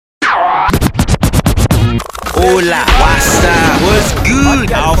Hola, what's up? What's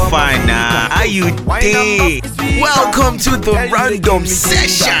good? How fine now? How you day? Welcome to the random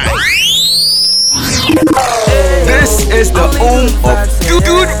session. This is the home of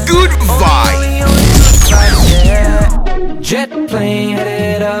good vibe. Jet plane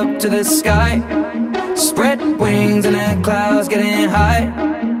headed up to the sky. Spread wings and the clouds getting high.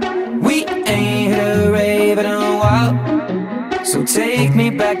 We ain't hit a rave in a while, so take me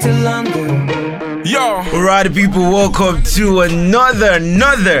back to London. Yo! Alright people, welcome to another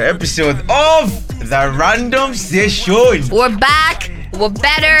episode of the Random Session. We're back. We're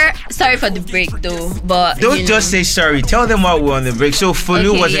better. Sorry for the break though, but don't just say sorry. Tell them why we're on the break. So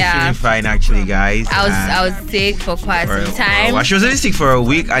Fulu wasn't feeling fine actually, guys. I was sick for quite some time. Well, she was only sick for a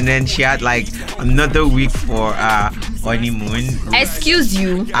week, and then she had like another week for honeymoon. Excuse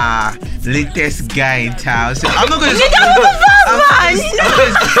you. Latest guy in town. So I'm not gonna.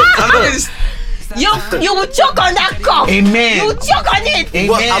 You will choke on that cough. Amen. You will choke on it. Amen.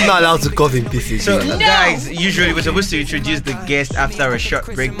 Well, I'm not allowed to cough in pieces. So, No. guys, usually we're supposed to introduce the guest after a short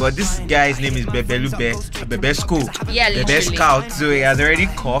break, but this guy's name is Bebe Lube, Bebe School. Yeah, Bebe literally. Scout. So he has already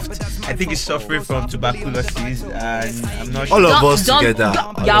coughed. I think he's suffering from tuberculosis, and I'm not sure. All of us Don't- together.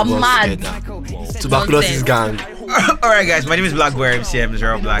 you're All of us mad. together. Tuberculosis gang. Alright, guys, my name is Black Boy MCM,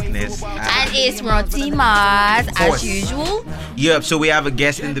 Zero Blackness. And it's Rotimas as usual. Yep, so we have a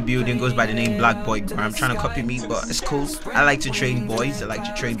guest in the building, goes by the name Black Boy Graham. Trying to copy me, but it's cool. I like to train boys, I like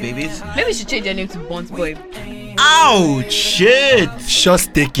to train babies. Maybe you should change your name to Bones Boy. Ouch! Shit! Shots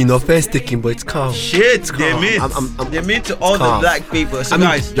taking, offense taking, but it's calm. Shit! They calm. mean they mean to all the calm. black people. So I mean,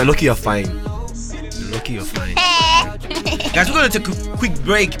 guys, you're lucky you're fine. You're lucky you're fine. guys, we're gonna take a quick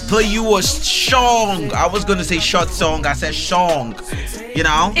break. Play you a song. I was gonna say short song. I said song. You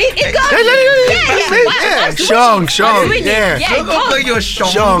know? It got Shong, Yeah, yeah. We're gonna play you a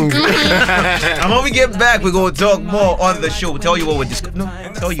song. Shong. And when we get back, we're gonna talk more on the show. Tell you what we're discussing.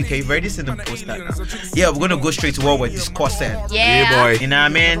 No, tell you, can you ready to post that now? Yeah, we're gonna go straight to what we're discussing. Yeah. boy. You know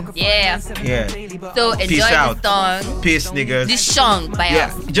what I mean? Yeah. Yeah. So enjoy Peace the out. song. Peace, niggas. This song by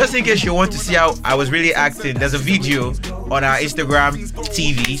Yeah, us. just in case you want to see how I was really acting, there's a video on our Instagram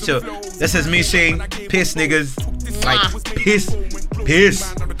TV. So this is me saying piss niggas. Like piss.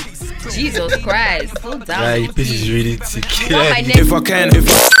 Jesus Christ. So Yeah, down. your piece is really sick. Want my name?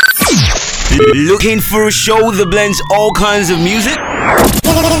 Looking for a show that blends all kinds of music?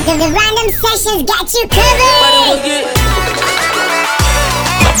 The random sessions got you covered.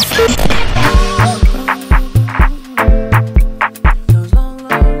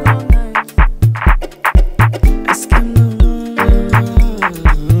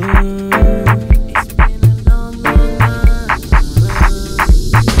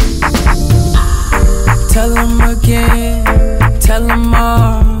 Tell them again, tell them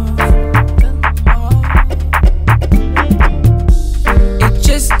all. It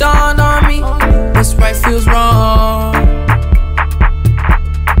just dawned on me, what's right feels wrong.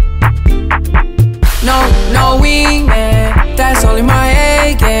 No wingman, that's only my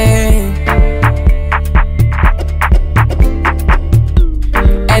A game.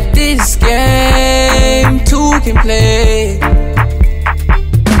 At this game, two can play.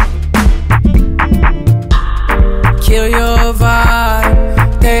 Kill your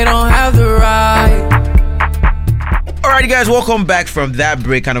vibe, they don't have the right. Alright guys, welcome back from that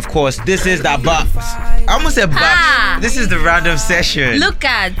break, and of course this is the box. I almost said box. Ah. This is the random session. Look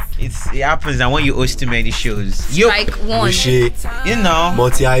at it happens that when you host too many shows. You strike one. Shit. know.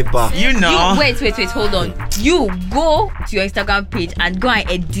 Multi-hyper. You know. You wait, hold on. You go to your Instagram page and go and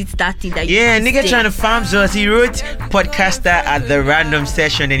edit that thing that you Yeah, nigga posted. trying to farm us. He wrote podcaster at the random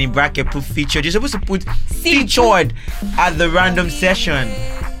session, and in bracket put featured. You're supposed to put featured at the random session.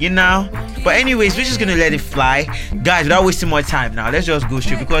 You know? But anyways, we're just gonna let it fly. Guys, without wasting more time now, let's just go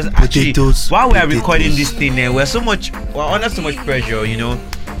straight, because actually while we are recording this thing we're under so much pressure, you know.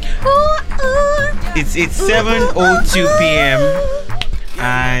 It's 7:02 p.m.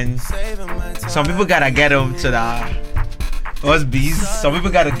 and some people gotta get them to the Osbies. Some people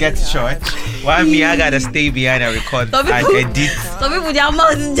gotta get to church. While me, I gotta stay behind and record Some and people- edit. Some people their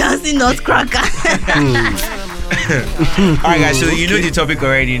mouth is just in nutcracker. Alright guys, so you know the topic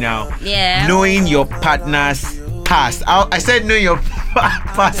already now. Yeah. Knowing your partner's past. I said know your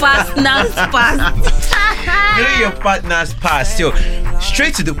past. Fast. Knowing your partner's past. So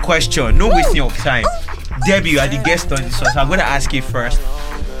straight to the question, no wasting of time. Debbie, you are the guest on this one, so I'm gonna ask you first.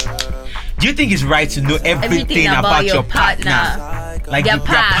 Do you think it's right to know everything about your partner? Like Their their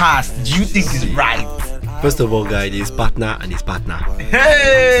past. Do you think it's right? First of all, guys, his partner and his partner.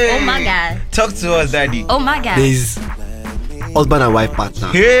 Hey! Oh my God. Talk to us, daddy. Oh my God. There's husband and wife partner.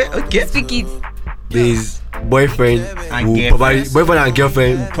 Hey, okay. Speak it. There's boyfriend And will girlfriend. probably boyfriend and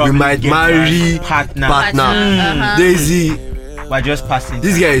girlfriend we Probably might get marry partner. Uh-huh. Daisy, We're just passing.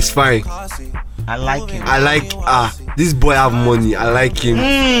 this guy is fine. I like him. I like this boy have money. I like him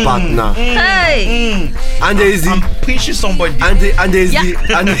partner. Hey. And Daisy, I'm pinching somebody. and Daisy,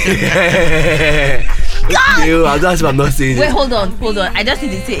 and okay, that's what I'm not saying. Wait, hold on. I just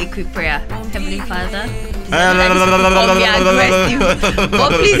need to say a quick prayer. Heavenly Father,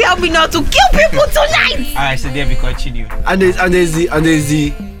 but please help me not to kill people tonight. Alright, so there we continue. And Daisy, I don't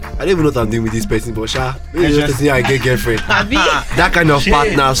even know what I'm doing with this person, but maybe just- just think I get girlfriend. Abi? That kind of Shit.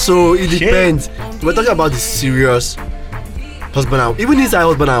 partner. So it Shit. depends. We're talking about the serious husband and even inside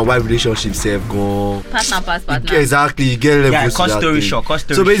husband and wife relationship, self go. Partner. Exactly, you get levels. Yeah, to cut that story thing. short, cut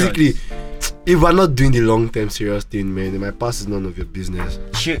story So short. basically, if we're not doing the long-term serious thing, man, then my past is none of your business.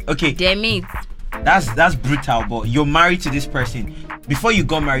 Shit, okay, Damn it. that's brutal, but you're married to this person. Before you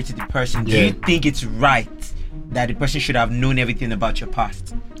got married to the person, do Yeah. you think it's right that the person should have known everything about your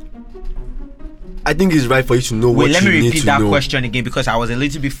past? I think it's right for you to know Wait, what let you me need repeat to that know. question again because I was a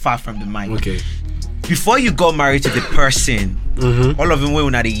little bit far from the mic. Okay. Before you got married to the person, all of them were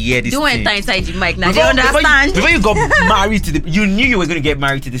not a year this Don't thing. enter inside the mic now. They Before understand. you got married to you knew you were going to get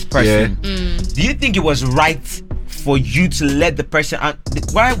married to this person. Do you think it was right for you to let the person out?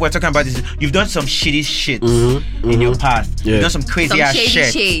 Why we're talking about this is you've done some shitty shit in your past. Yeah. You've done some crazy Some ass shady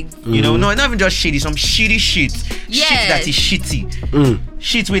shit. shades. You know, no, not even just shitty, some shitty shit. Shit Yes. that is shitty.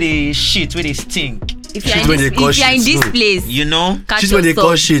 Shit with a stink. If Shit you're when in they this, call if you're in shit. this place, You know? catch She's when they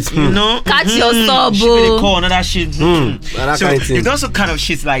call yourself. shit. You know? Catch your sub, Shit when they boo. call another shit. that So kind of thing. you've done some kind of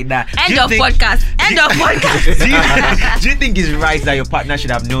shit like that. Do End you of think- podcast. End of podcast. do you think it's right that your partner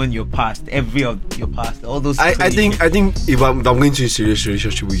should have known your past, every of your past, all those? I crazy- think if I'm going into a serious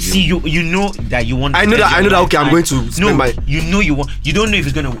relationship with See, you know that you want. To I know spend that- I your know that, okay, I'm lifetime- going to No, spend my- you know you want. You don't know if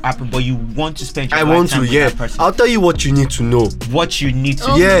it's going to happen, but you want to spend. Your I want lifetime to, with yeah. that person. I'll tell you what you need to know. What you need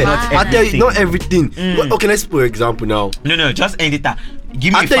to. Oh do, Yeah, my. I'll tell you not everything. Mm. Well, okay, let's put an example now. No, just end it.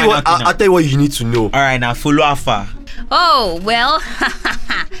 Give me I'll a tell you final what. thing now. I'll tell you what you need to know. All right, now follow Alpha. Oh well,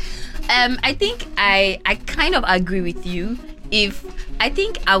 I think I kind of agree with you. If I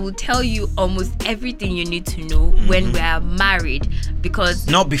think I will tell you almost everything you need to know when we are married, because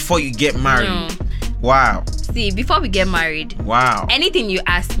Not before you get married. No. Wow. see, before we get married, Wow. anything you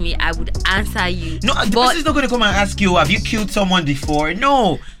ask me, I would answer you. No, the but person's not going to come and ask you, have you killed someone before?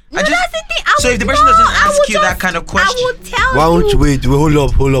 No. no, that's the thing. So if the person doesn't ask you that kind of question, I will tell Why you. won't you wait? Hold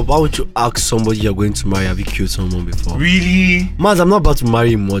up. Why won't you ask somebody you're going to marry? Have you killed someone before? really? Maz, I'm not about to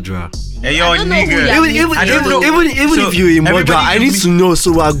marry a murderer. Hey, you're a I don't know who nigga. you are. I don't know. Even So, if you're a murderer, everybody I you need meet- to know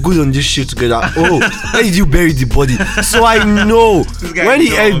so we're good on this shit together. Oh, where did you bury the body? So I know guy when the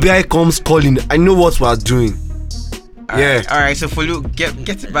is dumb. FBI comes calling, I know what we're doing. Yeah. All right. So for you, get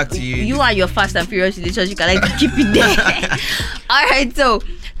it back to you. You and your fast and furious relationship, you can like keep it there. All right, so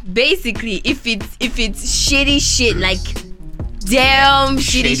basically, if it's shitty shit, like damn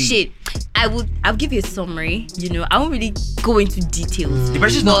shitty Shady. shit, I'll give you a summary. You know, I won't really go into details. The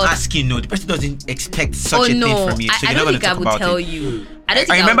person's But- not asking. No, the person doesn't expect such Oh a no, thing from you. So I you're not don't going think to I talk would about tell it. you. I don't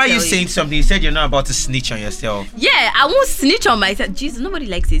think I remember would you tell saying something. You said you're not about to snitch on yourself. Yeah, I won't snitch on myself. Jesus, nobody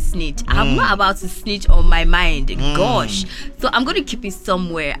likes a snitch. I'm not about to snitch on my mind. Gosh. So I'm going to keep it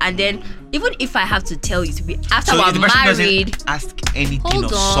somewhere. And then, even if I have to tell you to be after So we're if the person married. doesn't ask anything Hold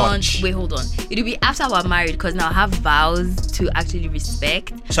of on. such. Wait, hold on. It'll be after we're married because now I have vows to actually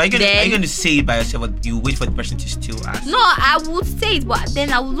respect. So are you Then- going to say it by yourself, or you wait for the person to still ask? No, I would say it, but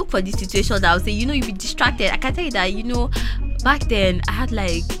then I will look for the situation that I will say, you'll be distracted. I can tell you that, back then I had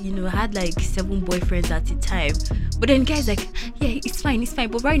like 7 boyfriends at a time. But then guys like, yeah, it's fine.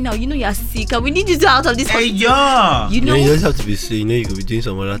 But right now, you're sick and we need you to out of this Hey, hospital. yeah. You know, You don't have to be sick. You could be doing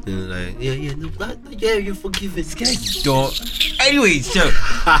some other things like you're forgiven. Anyway, so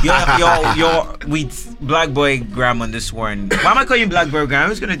you're with Black Boy Graham on this one. Why am I calling you Black Boy Graham? I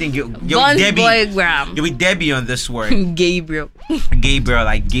was gonna think you're Guns Debbie. Boy Graham. You're with Debbie on this one. Gabriel. Gabriel,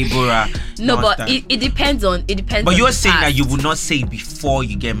 like Gabriel. No, but it depends on But on you're the saying that past. you would not say it before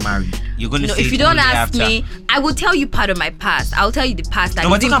you get married. You're gonna No, say if it you don't only ask after. me, I will tell you part of my past. I'll tell you the past that No,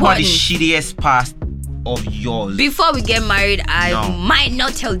 we're is talking about the important. shittiest past of yours. Before we get married, I No. might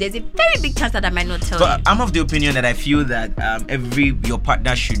not tell. There's a very big chance that I might not tell But you. I'm of the opinion that I feel that your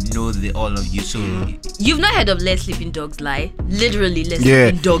partner should know all of you. So You've not heard of Let Sleeping Dogs Lie? Literally, Let Yeah.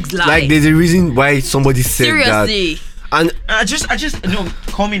 Sleeping Dogs Lie. Like there's a reason why somebody said Seriously. that. And I just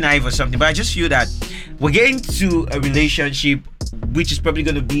call me naive or something, but I just feel that we're getting to a relationship which is probably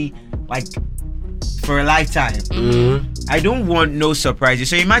gonna be like for a lifetime. I don't want no surprises.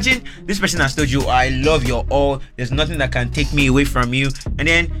 So imagine this person has told you, I love your all, there's nothing that can take me away from you, and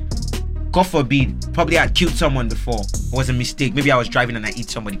then God forbid, probably I killed someone before. It was a mistake. Maybe I was driving and I hit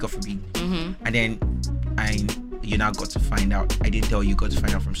somebody, God forbid. And then you now got to find out. I didn't tell you, got to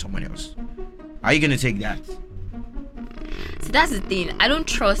find out from someone else. Are you gonna take that? So that's the thing. I don't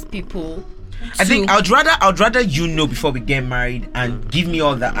trust people. I think I'd rather you know before we get married and give me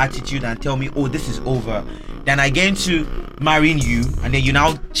all the attitude and tell me, oh, this is over, than I get into marrying you and then you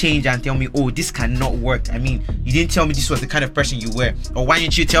now change and tell me, oh, this cannot work. I mean, you didn't tell me this was the kind of person you were, or why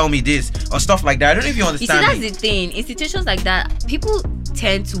didn't you tell me this, or stuff like that. I don't know if you understand. You see, that's the thing. In situations like that, people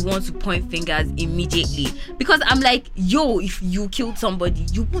tend to want to point fingers immediately, because I'm like, yo, if you killed somebody,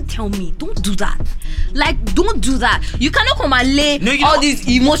 you won't tell me. Don't do that. Like, don't do that. You cannot come and lay all these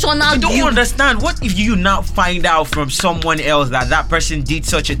emotional. You don't understand. What if you now find out from someone else that person did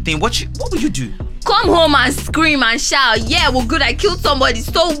such a thing? What would you do? Come home and scream and shout, yeah, well, good, I killed somebody,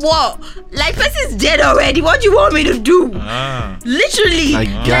 so what? Like, person's dead already. What do you want me to do? Literally. Like,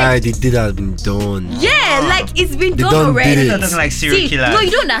 guy, the deed has been done. Yeah, like, it's been done already. It doesn't like serial killer. No, you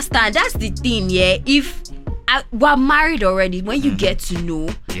don't understand. That's the thing, yeah. If we're married already, when you get to know,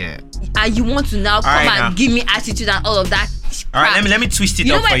 and you want to now come and give me attitude and all of that. All right, let me twist it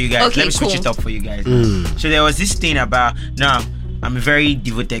up for you guys. Let me switch it up for you guys. So there was this thing about, now, I'm a very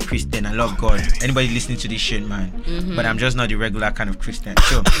devoted Christian. I love God. Anybody listening to this shit, man. But I'm just not the regular kind of Christian.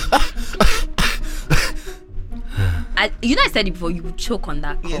 So I said it before, you would choke on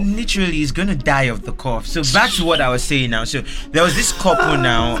that cough. Literally, he's gonna die of the cough. So back to what I was saying now. So there was this couple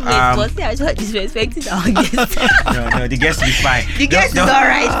now. I was disrespecting our guest. No, the guest will be fine. The guest is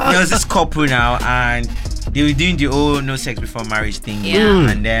alright. There was this couple now, and they were doing the whole no sex before marriage thing.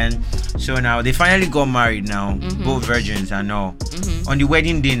 And then, so now they finally got married now, both virgins and all. On the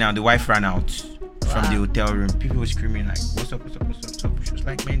wedding day now, the wife ran out from the hotel room. People were screaming like, what's up? She was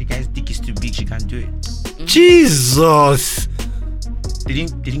like, man, the guy's dick is too big, she can't do it. Jesus. They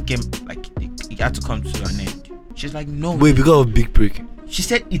didn't get, like, it had to come to an end. She's like, no. Wait, because of big prick. She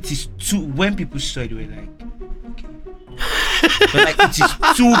said it is too, when people saw it, they were like, okay. But like, it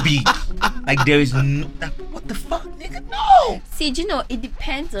is too big. Like, there is no, like, what the fuck, nigga? No. See, do you know, it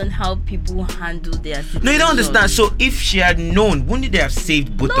depends on how people handle their situation. No, you don't understand. So if she had known, wouldn't they have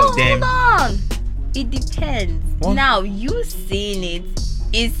saved both of them? Hold on. It depends. What? Now, you seeing it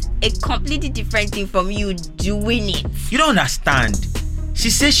is a completely different thing from you doing it. You don't understand. She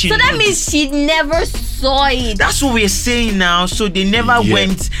says she. So that means she never saw it. That's what we're saying now. So they never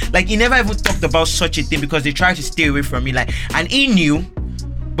went, like, he never even talked about such a thing because they tried to stay away from me. Like, and he knew,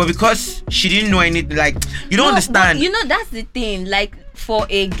 but because she didn't know anything, like, you don't understand. You know, that's the thing. Like, for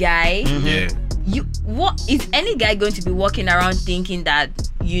a guy, what is any guy going to be walking around thinking that,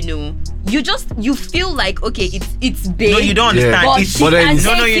 you know, you feel like, okay, it's big. No, you don't understand. No,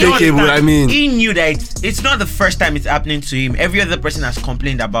 you don't understand. I mean, he knew that it's not the first time it's happening to him. Every other person has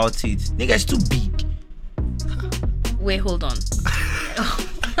complained about it. Nigga, it's too big. Wait, hold on.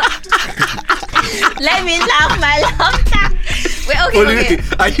 Let me laugh my laughter. Wait, okay.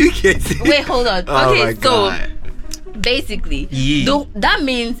 Are you kidding? Wait, hold on. Oh okay, my so God. basically, that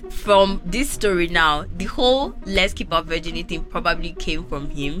means from this story now, the whole let's keep our virginity thing probably came from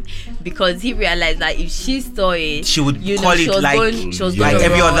him, because he realized that if she saw it, she would call it like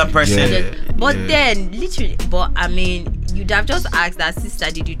every wrong. other person. But then, literally, I mean, you'd have just asked that sister,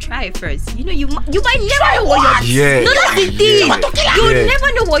 did you try it first? You know, you might never know what your no, that's the thing. You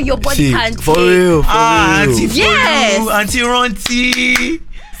never know what your body can for take. real. Auntie yes. Auntie Ronti.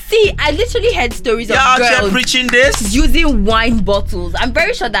 See, I literally heard stories of girls preaching this using wine bottles. I'm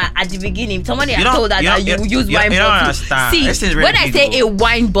very sure that at the beginning, somebody had told her that you use wine bottles. See, when I say a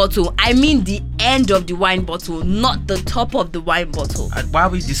wine bottle, I mean the end of the wine bottle, not the top of the wine bottle. Why are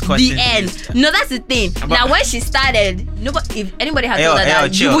we discussing the end? This? No, that's the thing. Now, when she started, if anybody had told her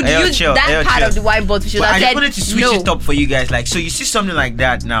that you would use that part of the wine bottle, she would have said no. I wanted to switch it up for you guys. Like, so you see something like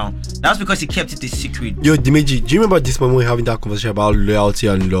that now. That's because he kept it a secret. Yo, Dimeji, do you remember this moment we were having that conversation about loyalty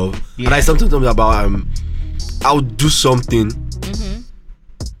and love? Yeah. And I sometimes told me about I'll do something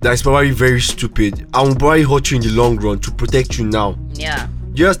that's probably very stupid. I will probably hurt you in the long run to protect you now. Yeah.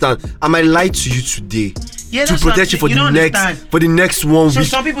 Do you understand? I might lie to you today to protect you for the next 1 week,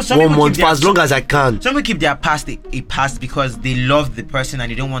 some people 1 month, for as long as I can. Some people keep their past a past because they love the person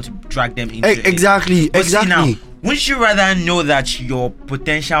and they don't want to drag them into it. Exactly. See now, wouldn't you rather know that your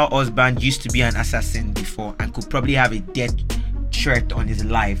potential husband used to be an assassin before and could probably have a death threat on his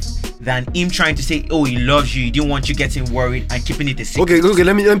life than him trying to say, oh, he loves you, he didn't want you getting worried and keeping it a secret? Okay,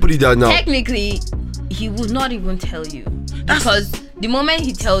 let me put it down now. Technically, he would not even tell you, because the moment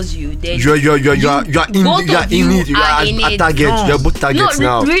he tells you, then you're in it. You are a target. No. You're both targets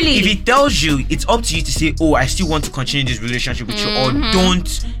now. Really. If he tells you, it's up to you to say, oh, I still want to continue this relationship with you, or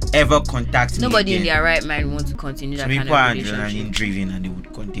don't ever contact me Nobody in again. their right mind wants to continue that Some kind people of are relationship. adrenaline driven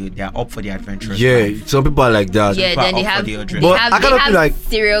and they are up for the adventure. Yeah, some people are like that. Yeah, People then are they up for have, the they adrenaline. But have, I they cannot have feel like-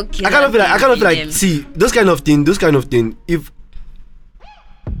 serial killer. I kind of feel like them. see those kind of thing. If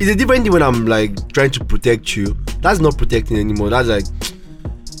it's a different thing when I'm like trying to protect you, that's not protecting anymore. That's like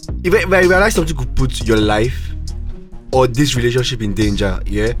if I realize something could put your life or this relationship in danger,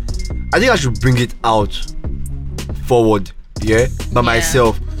 yeah, I think I should bring it out forward, yeah, by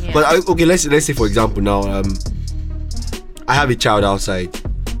myself. Yeah. But okay, let's say for example now, I have a child outside,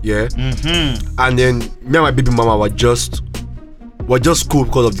 yeah, and then me and my baby mama were just cool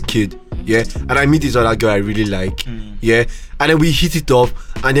because of the kid, yeah, and I meet this other girl I really like, yeah, and then we hit it off,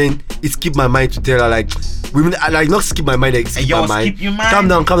 and then it skipped my mind to tell her like, like not skip my mind, like skip Yo, my mind. skip your mind. Calm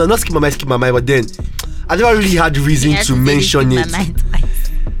down, not skip my mind, but then I never really had reason Yes, to it mention did it. in my mind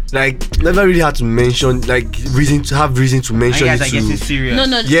twice. Like never really had to mention like reason to And mention you guys it are getting to. serious.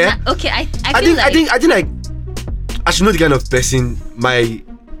 No. Yeah. Okay, I I feel think like I should know the kind of person my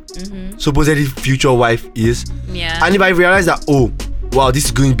supposedly future wife is. yeah. And if I realize that, oh, wow, this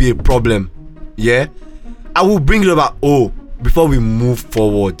is going to be a problem, yeah, I will bring it up. Oh, before we move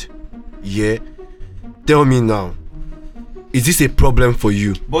forward, yeah, tell me now, is this a problem for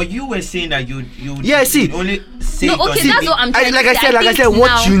you? But you were saying that you Yeah, see. you'd only say No, it on okay, TV. that's what I'm trying Like to I say. said, think what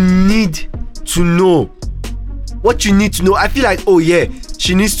now- you need to know. What you need to know. I feel like, oh yeah,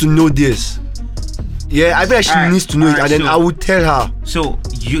 she needs to know this. Yeah, I feel like she Alright, needs to know it, alright, and then so- I would tell her. So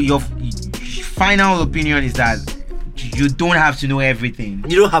your final opinion is that you don't have to know everything.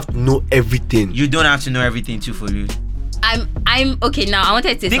 You don't have to know everything. You don't have to know everything too for you. I'm okay now. I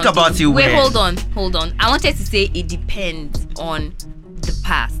wanted to say Think something. about it Wait, well. hold on. I wanted to say it depends on the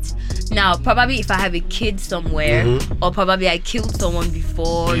past. Now, probably if I have a kid somewhere, or probably I killed someone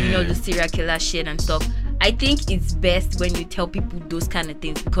before, you know, the serial killer shit and stuff. I think it's best when you tell people those kind of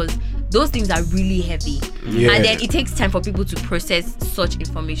things because those things are really heavy. Yeah. And then it takes time for people to process such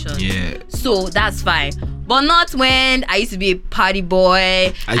information. Yeah. So that's fine. But not when I used to be a party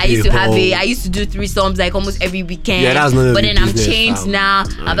boy. I be used a to have hoe. I used to do threesomes like almost every weekend. Yeah, that's none of but your then I'm business, changed fam. now.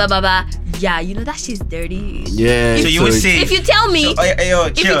 Blah blah blah. Yeah, you know that shit's dirty. Yeah. So you would say If you tell me, So, yo,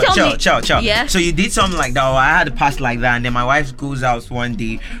 if you tell me- chill. Yeah. So you did something like that, or I had a past like that, and then my wife goes out one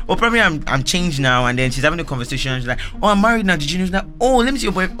day. Or probably I'm changed now, and then she's having a conversation. And she's like, "Oh, I'm married now. Did you know that? Oh, let me see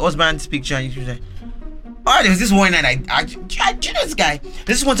your husband's picture." And she's like, "Oh, there was this one night I do you know this guy?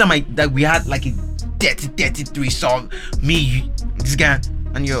 This is one time that we had like a 33 song. Me, you, this guy."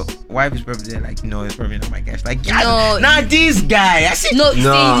 And your wife is probably there, like, no, it's probably not my guy. She's like, yeah, No. not this guy. I said, no, No.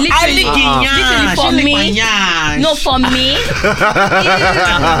 see, I literally, lick literally for me. No, for me.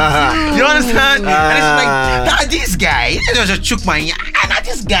 You understand? And it's like, not this guy. You just chook my not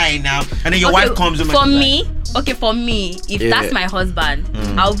this guy now. And then your wife comes home. For and she's me, okay, for me, if Yeah. that's my husband,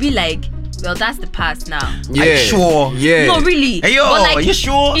 I'll be like, well, that's the past now. Yeah. Are you sure? Yeah. No, really. Hey, yo, But, like, are you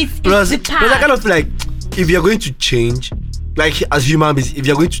sure? It's Plus, the plus, I past. kind of feel like if you're going to change, like as human beings, if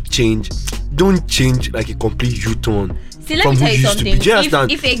you're going to change, don't change like a complete U-turn. See, let from me who tell you you used to be. something. Do you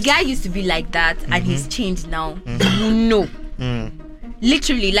understand? If a guy used to be like that and he's changed now, you know.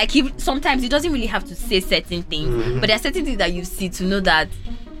 Literally, like sometimes he doesn't really have to say certain things, but there are certain things that you see to know that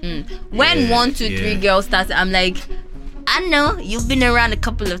when 1, 2, 3 girls start, I'm like, I know you've been around a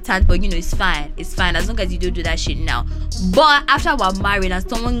couple of times, but you know it's fine as long as you don't do that shit now. But after we're married and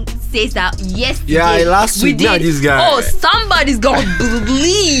someone says that yesterday, Yeah, last week, we me and did, this guy. oh, somebody's gonna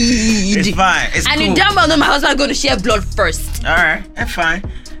bleed. It's fine. It's And cool. in damn well know my husband going to share blood first. All right, that's fine.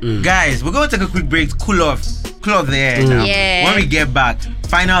 Guys, we're going to take a quick break. Cool off the air now. Yeah. When we get back,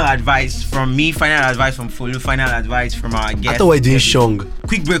 final advice from me, final advice from Folu, final advice from our guest. I thought we were doing Shong.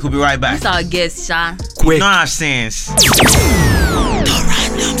 Quick break, we'll be right back. That's our guest, Sha. Quick. Don't have sense.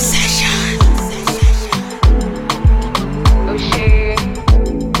 Oh shit,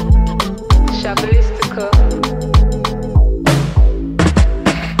 Shabalistica.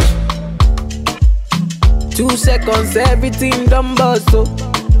 2 seconds, everything done bust, oh.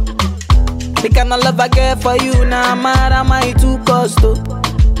 The kind of love I get for you, now mad am I too cost, oh.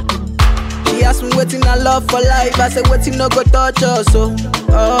 She asked me waiting I love for life, I said waiting no go touch us, oh.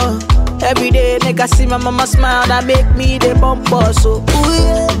 Every day, nigga see my mama smile, that make me the bump us, oh. Ooh,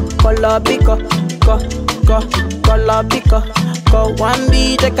 yeah. Color pico, color pico, one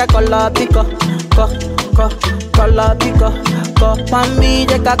B, take a color pico, color pico, Go, mami,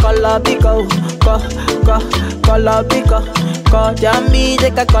 jeka kola biko. Go, kola biko. Go, yami,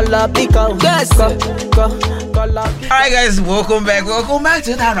 jeka kola biko. Yes, go, kola biko. Alright guys, welcome back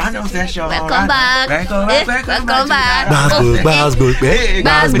to that random session. Welcome back. Welcome back.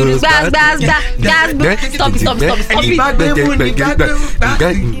 Stop it.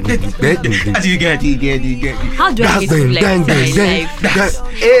 As you get. How do I get to like life?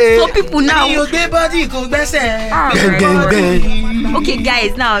 Some people now. Okay,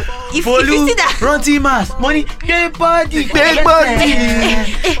 guys, now if you see that Ronti mass money, dead body.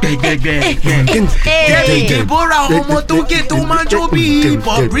 Deborah, ọmọ tó ké tó máa jó bí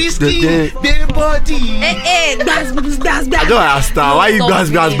Bobrisky, dead body. That's I don't understand why you guys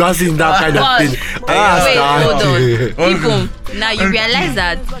in that kind of thing. I don't Wait, understand. hold on. People, now you realize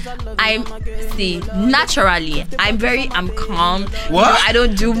that naturally, I'm calm. What? I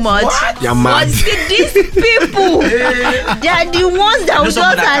don't do much. What? You're mad. But see, these people, they are the ones that will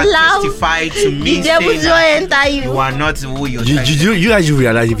Someone just that can allow testify to me the devil saying to that enter you you. are not who you're You trying to be. guys should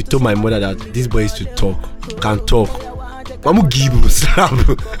realize if you told my mother that this boy is to can talk. I'm gonna give you slap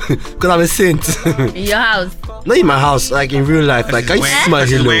because I'm a saint. In your house. Not in my house, like in real life. Like, can you see my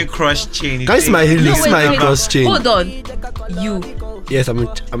halo? When cross chain. Can you see my halo? No, See wait, my wait. cross chain. Hold on. You. Yes, I'm.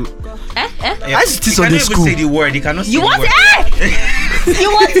 I still you Sunday cannot even school. say the word. You cannot say You the want word.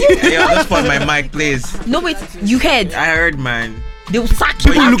 You want Yeah, just put my mic, please. No, wait. You heard. I heard, man. They will sack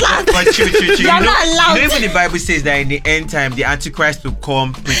you. But at but last. true. You are not allowed. You know, even the Bible says that in the end time, the Antichrist will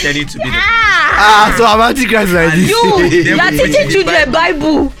come pretending to be the. So I'm antichrist like this. You are teaching children the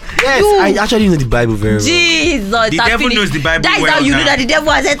Bible. Yes, You. I actually know the Bible very well. Jesus. The devil knows the Bible That is well how you now. know that the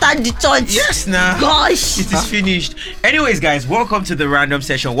devil has entered the church. Yes, nah. Gosh. It is finished. Anyways, guys, welcome to the random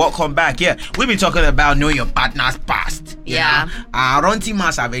session. Welcome back. Yeah, we've been talking about knowing your partner's past. Yeah. Ronti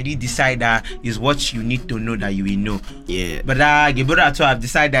Mas have already decided that is what you need to know that you will know. Yeah. But Gebura too have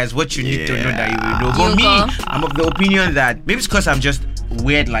decided that is what you need to know that you will know. But You me, go. I'm of the opinion that maybe it's because I'm just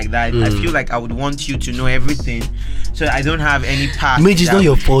weird like that. I feel like I would want you to know everything, so I don't have any past. Image is not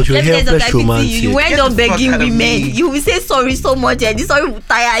your fault. You're Let me tell helpless you, romantic. you went Get on the fuck begging out of women. me. You will say sorry so much, and this sorry will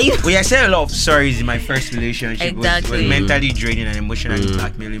tire you. Well, I said a lot of sorries in my first relationship. It was Exactly. mentally draining and emotionally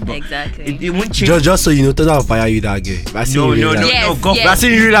blackmailing. But Exactly. it won't change. Just so you know, Thunder will fire you that girl. I see No, you real no, life. Yes, no, go. yes. I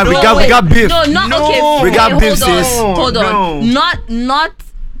see you real life. No, We wait. got beef. No, not No. okay. We got hold beef, on. sis. Hold on. No. Not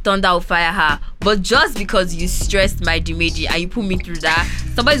Thunder will fire her, but just because you stressed my Dimeji and you put me through that,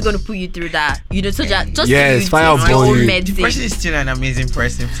 somebody's gonna put you through that. You know, so just Yes, you fire take upon your own you. The medicine. person is still an amazing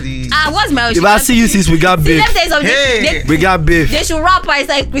person, please. What's my If I see you since we got See, beef. let me tell you something. Hey. We got beef. They should rap her. It's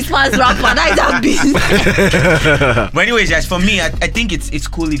like Christmas rapper. That is a business. But anyways, guys, for me, I think it's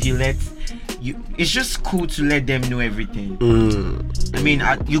cool if you let you. It's just cool to let them know everything. I mean,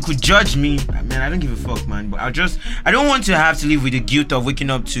 you could judge me. I mean, I don't give a fuck, man. But I don't want to have to live with the guilt of waking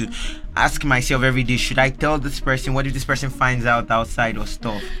up to ask myself every day, should I tell this person? What if this person finds out outside or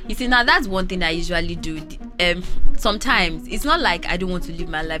stuff? You see, now that's one thing I usually do. Sometimes it's not like I don't want to live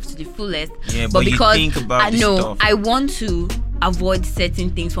my life to the fullest, Yeah, but but you because think about I this know stuff. I want to avoid certain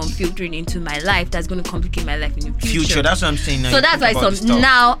things from filtering into my life that's going to complicate my life in the future. That's what I'm saying. Now So you that's think why about this stuff.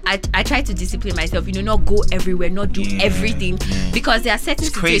 now I try to discipline myself, not go everywhere, not do Yeah, everything, yeah. because there are certain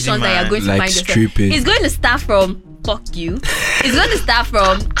It's crazy, situations that man. you're going to Like find yourself. stripping. It's going to start from fuck you. It's going to start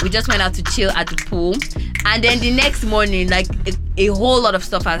from we just went out to chill at the pool, and then the next morning, like a whole lot of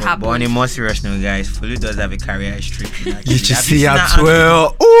stuff has But on a happened. more serious note, guys, Fulu does have a career history. You should see at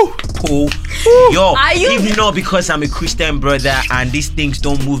 12. Ooh. Pool. Yo, Are you- if not because I'm a Christian brother and these things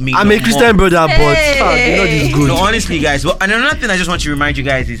don't move me. I'm no a Christian more. brother, but Hey. the Lord is good. No, honestly, guys. Well, and another thing I just want to remind you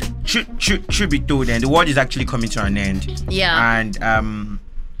guys is should be told, and the world is actually coming to an end. Yeah. And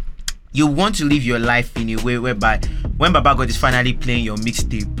you want to live your life in a way whereby when Baba God is finally playing your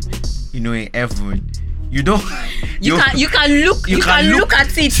mixtape, in heaven, you don't. You can look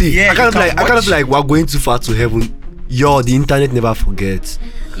at it. See, Yeah, I kind you of can like watch. we're going too far to heaven. Yo, the internet never forgets.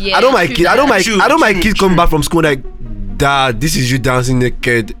 Yeah, I don't mind kid. I don't mind. True, I don't mind true, kids coming back from school like, Dad, this is you dancing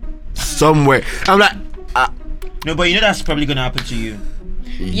naked somewhere. I'm like, No, but that's probably gonna happen to you.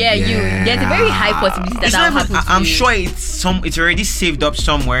 Yeah, there's a very high possibility that It's that will not even, happen to I'm you. sure it's already saved up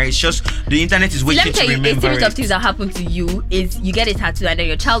somewhere. It's just the internet is Let waiting me to tell you, a remember series of it. things that happen to you is you get a tattoo and then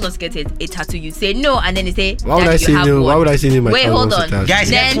your child wants to get a tattoo. You say no, and then they say, why would "Daddy, I you say have no? one." Why would I say no? My Wait, child hold wants to on. touch. Guys,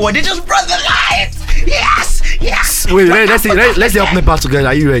 Then- guess what? They just brought the light. Yes. Wait, let's say opening part together.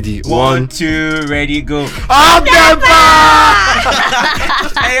 Are you ready? 1, 2, ready, go. Up the bar!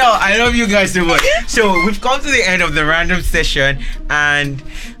 Hey yo, I love you guys so much. So we've come to the end of the random session, and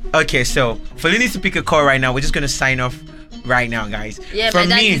okay, so Feli needs to pick a call right now. We're just gonna sign off right now, guys. Yeah, From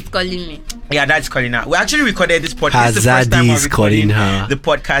my dad me, is calling me. yeah, that's calling her. We actually recorded this podcast. This is the first time Hazadi we're is calling recording her. the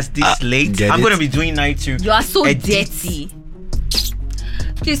podcast this late. get I'm it? gonna be doing night to. You are so edit. dirty.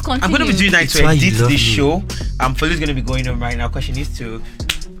 Please continue. I'm gonna be doing night It's to why you edit love this me. show. Folu's gonna be going home right now because she needs to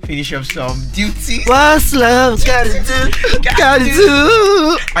finish up some duty. What's love gotta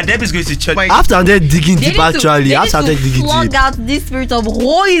do? And Debbie's going to church. After I'm there digging They deep, need to- actually. they After I'm there need to digging plug deep. out this spirit of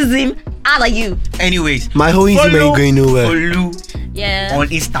hoism out of you. Anyways, My whole easy ain't going nowhere. Folu Yeah. on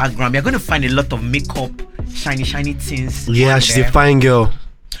Instagram. You're gonna find a lot of makeup, shiny things. Yeah, on she's there. a fine girl.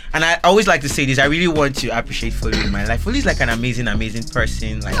 And I always like to say this. I really want to appreciate Folu in my life. Folu is like an amazing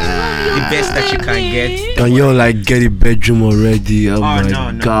person. Like the best that you can get. And you're like get a bedroom already. Oh, my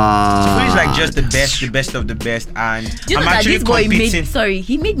no. god. So Folu is like just the best of the best. And Do you know I'm that actually this boy competing.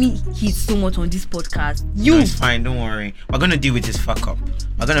 he made me hit so much on this podcast. No, You. it's fine. Don't worry. We're gonna deal with his fuck up.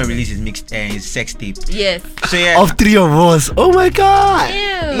 We're gonna release his sex tape. Yes. So yeah. Of 3 of us. Oh my god.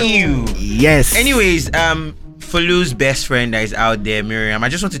 Ew. Yes. Anyways, Folu's best friend that is out there, Miriam, I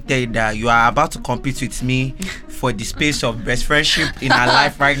just want to tell you that you are about to compete with me for the space of best friendship in our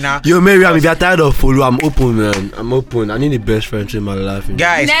life right now. Yo, Miriam, if you're tired of follow, I'm open, man. I'm open. I need the best friend in my life. You know?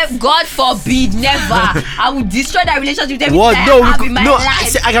 Guys, God forbid, never. I will destroy that relationship with What? everything No, I have we in my could, no.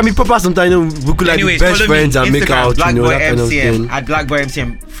 life. I can be proper sometimes. You know, we could like anyways, be best follow friends me and make Instagram, out. You know, Blackboy that kind of MCM thing. at Blackboy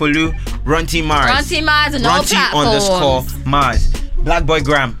MCM. Folu Runty Mars. Runty Mars and all platforms. Mars. Blackboy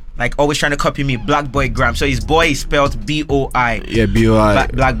Gram. Like always trying to copy me. Blackboy Gram. So his boy is spelled B-O-I. Yeah, B.O.I.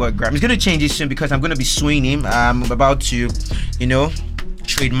 Blackboy Gram. He's gonna change it soon because I'm gonna be suing him. I'm about to,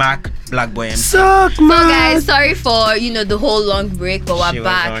 trademark Blackboy MC. Suck, So man. guys, sorry for the whole long break, but She we're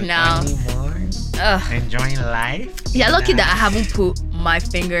was back on now. anymore, Ugh. enjoying life. You're lucky that I haven't put my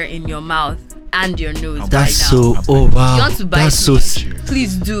finger in your mouth and your nose That's right now. so. Oh wow. You want to bite That's so. me?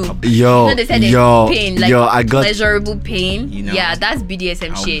 Please do. Yo, They said there's pain, like I got. pleasurable pain. You know, yeah, that's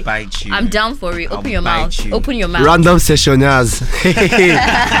BDSM I'll shit. bite you. I'm down for it. I'll Open your bite mouth. you. Open your mouth. Random sessioners.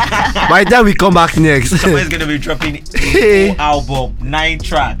 By the time we come back next, Someone's gonna be dropping a whole album, 9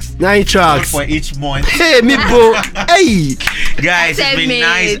 tracks. 9 One tracks. for each month. Hey, me bro. Hey. Guys, it's 10 been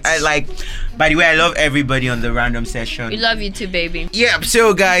minutes. nice. By the way, I love everybody on the random session. We love you too, baby. Yeah,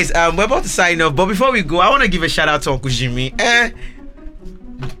 so guys, we're about to sign off, but before we go, I want to give a shout out to Uncle Jimmy.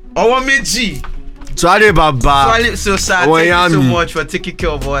 Owameji. Swale Baba. So sad. Thank you so Oyami. much for taking care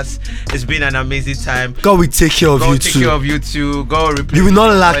of us. It's been an amazing time. God will take care of God you take care too. of you too. God replace You will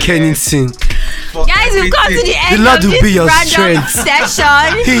not lack for anything. Guys, we've come to the end The Lord of will this be your random strength.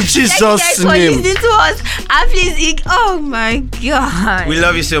 session. In Thank you Jesus' guys for name. listening to us. And please, oh my God. We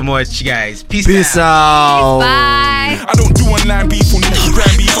love you so much, guys. Peace out. Bye. I don't do online beef or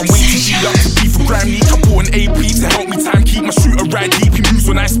Instagram beef. I'm waiting to G up to beef for gram leak. I bought an AP to help me time keep my shooter ride deep. He moves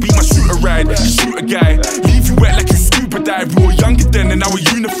when I speak, my shooter ride. Shoot a guy, leave you wet like you scuba dive. We were younger then and now we're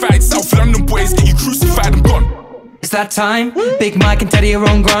unified. South London boys get you crucified and gone. It's that time, Big Mike and Teddy are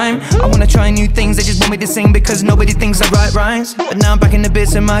on grime. I wanna try new things, they just want me to sing because nobody thinks I write rhymes. But now I'm back in the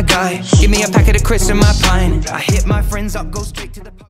bits in my guy. Give me a packet of Chris and my pine. I hit my friends up, go straight to the